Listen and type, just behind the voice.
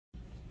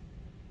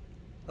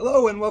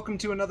Hello and welcome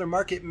to another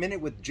Market Minute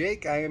with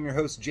Jake. I am your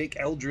host Jake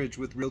Eldridge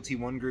with Realty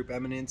One Group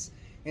Eminence,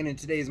 and in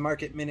today's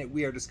Market Minute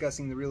we are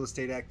discussing the real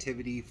estate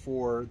activity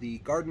for the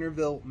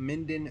Gardnerville,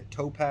 Minden,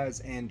 Topaz,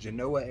 and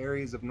Genoa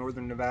areas of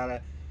northern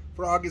Nevada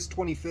for August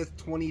 25th,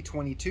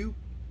 2022.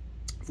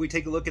 If we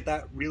take a look at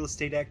that real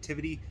estate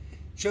activity,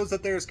 it shows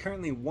that there is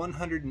currently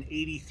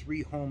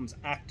 183 homes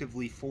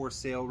actively for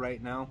sale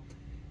right now.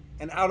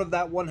 And out of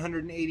that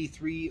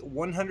 183,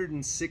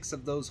 106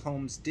 of those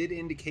homes did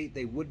indicate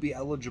they would be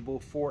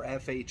eligible for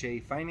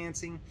FHA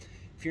financing.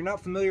 If you're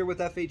not familiar with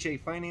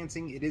FHA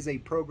financing, it is a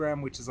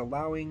program which is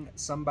allowing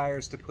some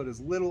buyers to put as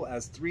little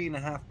as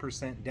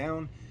 3.5%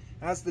 down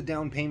as the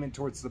down payment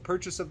towards the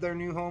purchase of their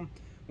new home,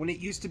 when it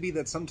used to be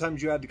that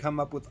sometimes you had to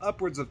come up with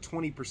upwards of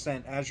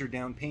 20% as your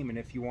down payment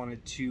if you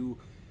wanted to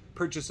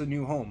purchase a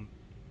new home.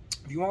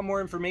 If you want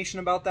more information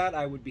about that,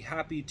 I would be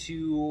happy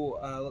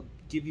to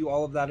give you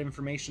all of that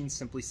information.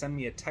 Simply send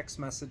me a text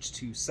message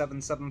to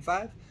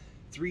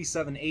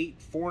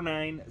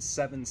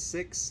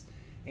 775-378-4976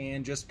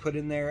 and just put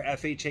in there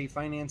FHA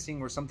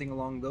financing or something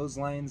along those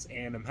lines,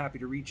 and I'm happy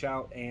to reach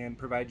out and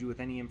provide you with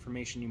any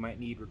information you might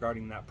need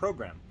regarding that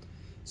program.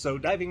 So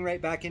diving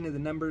right back into the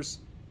numbers,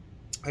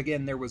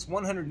 again, there was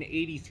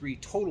 183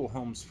 total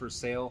homes for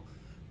sale.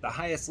 The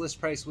highest list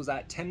price was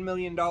at $10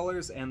 million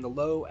and the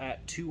low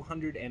at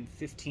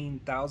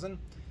 $215,000.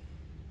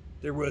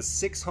 There was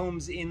 6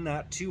 homes in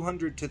that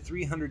 $200,000 to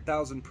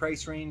 $300,000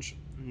 price range,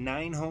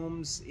 9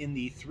 homes in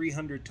the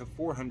 $300,000 to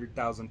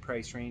 $400,000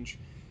 price range,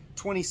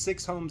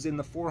 26 homes in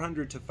the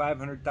 $400,000 to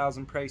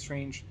 $500,000 price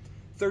range,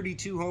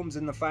 32 homes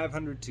in the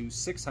 $500,000 to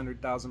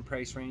 $600,000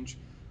 price range,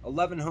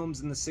 11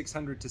 homes in the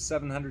 $600,000 to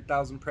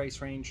 $700,000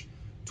 price range,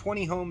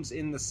 20 homes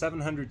in the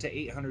 $700,000 to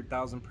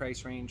 $800,000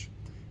 price range,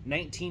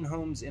 19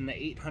 homes in the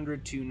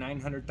 $800,000 to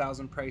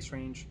 $900,000 price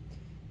range,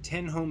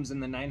 10 homes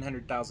in the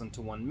 $900,000 to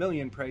 $1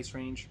 million price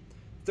range,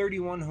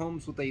 31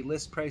 homes with a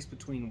list price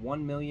between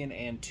 $1 million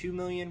and $2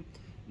 million,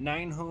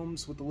 9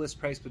 homes with a list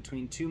price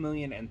between $2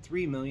 million and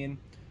 $3 million,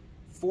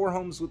 4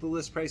 homes with a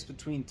list price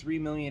between $3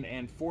 million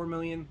and $4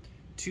 million,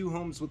 2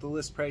 homes with a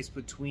list price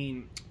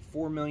between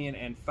 $4 million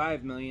and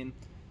 $5 million,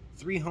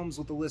 3 homes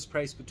with a list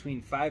price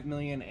between $5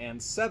 million and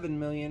 $7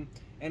 million,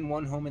 and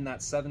 1 home in that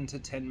 $7 to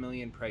 $10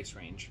 million price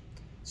range.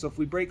 So if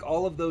we break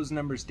all of those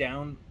numbers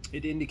down,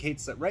 it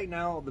indicates that right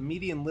now the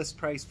median list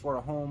price for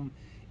a home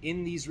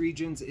in these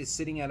regions is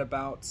sitting at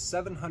about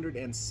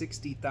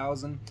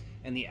 $760,000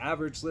 and the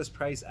average list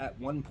price at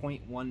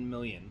 $1.1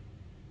 million.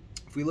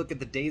 If we look at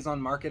the days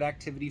on market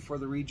activity for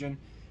the region,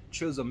 it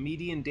shows a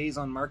median days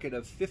on market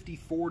of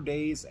 54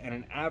 days and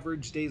an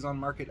average days on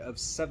market of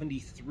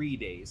 73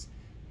 days.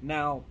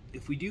 Now,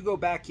 if we do go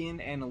back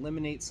in and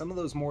eliminate some of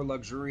those more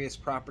luxurious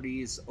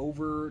properties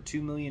over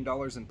 $2 million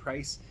in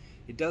price,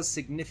 it does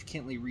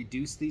significantly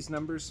reduce these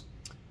numbers.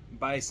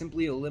 By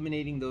simply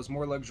eliminating those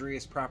more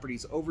luxurious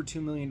properties over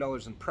 $2 million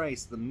in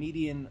price, the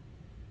median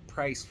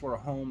price for a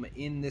home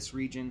in this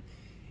region,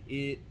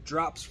 it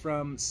drops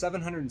from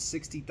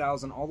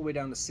 $760,000 all the way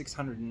down to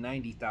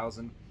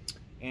 $690,000,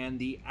 and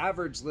the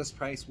average list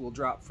price will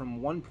drop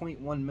from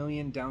 $1.1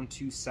 million down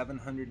to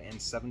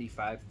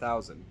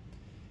 $775,000.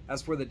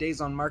 As for the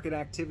days on market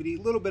activity,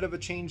 a little bit of a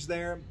change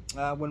there.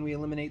 When we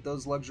eliminate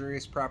those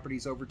luxurious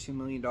properties over $2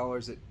 million,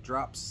 it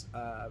drops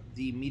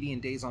the median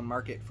days on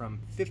market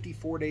from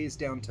 54 days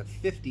down to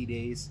 50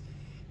 days,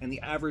 and the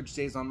average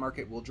days on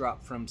market will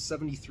drop from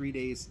 73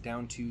 days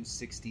down to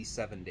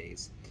 67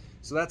 days.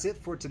 So that's it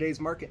for today's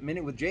Market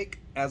Minute with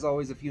Jake. As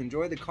always, if you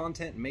enjoy the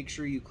content, make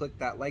sure you click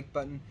that like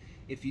button.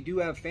 If you do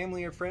have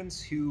family or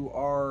friends who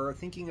are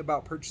thinking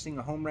about purchasing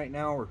a home right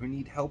now or who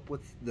need help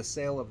with the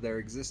sale of their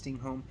existing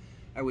home,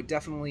 I would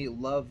definitely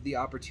love the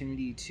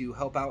opportunity to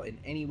help out in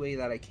any way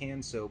that I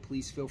can, so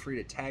please feel free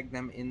to tag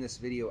them in this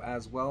video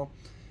as well.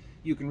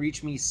 You can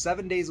reach me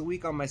 7 days a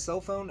week on my cell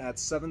phone at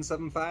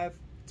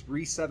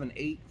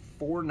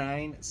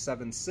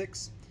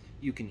 775-378-4976.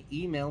 You can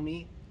email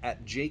me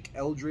at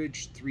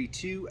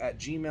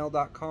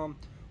jakeeldridge32@gmail.com,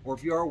 or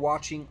if you are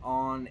watching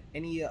on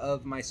any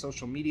of my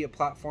social media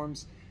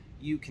platforms,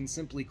 you can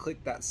simply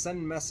click that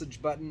send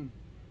message button,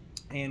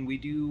 and we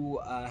do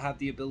have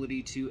the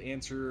ability to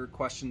answer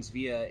questions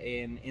via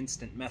an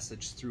instant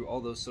message through all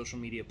those social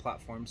media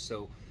platforms.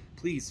 So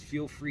please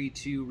feel free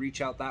to reach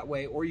out that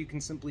way, or you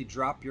can simply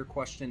drop your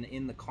question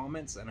in the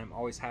comments, and I'm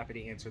always happy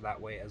to answer that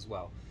way as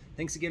well.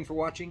 Thanks again for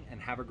watching, and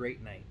have a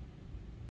great night.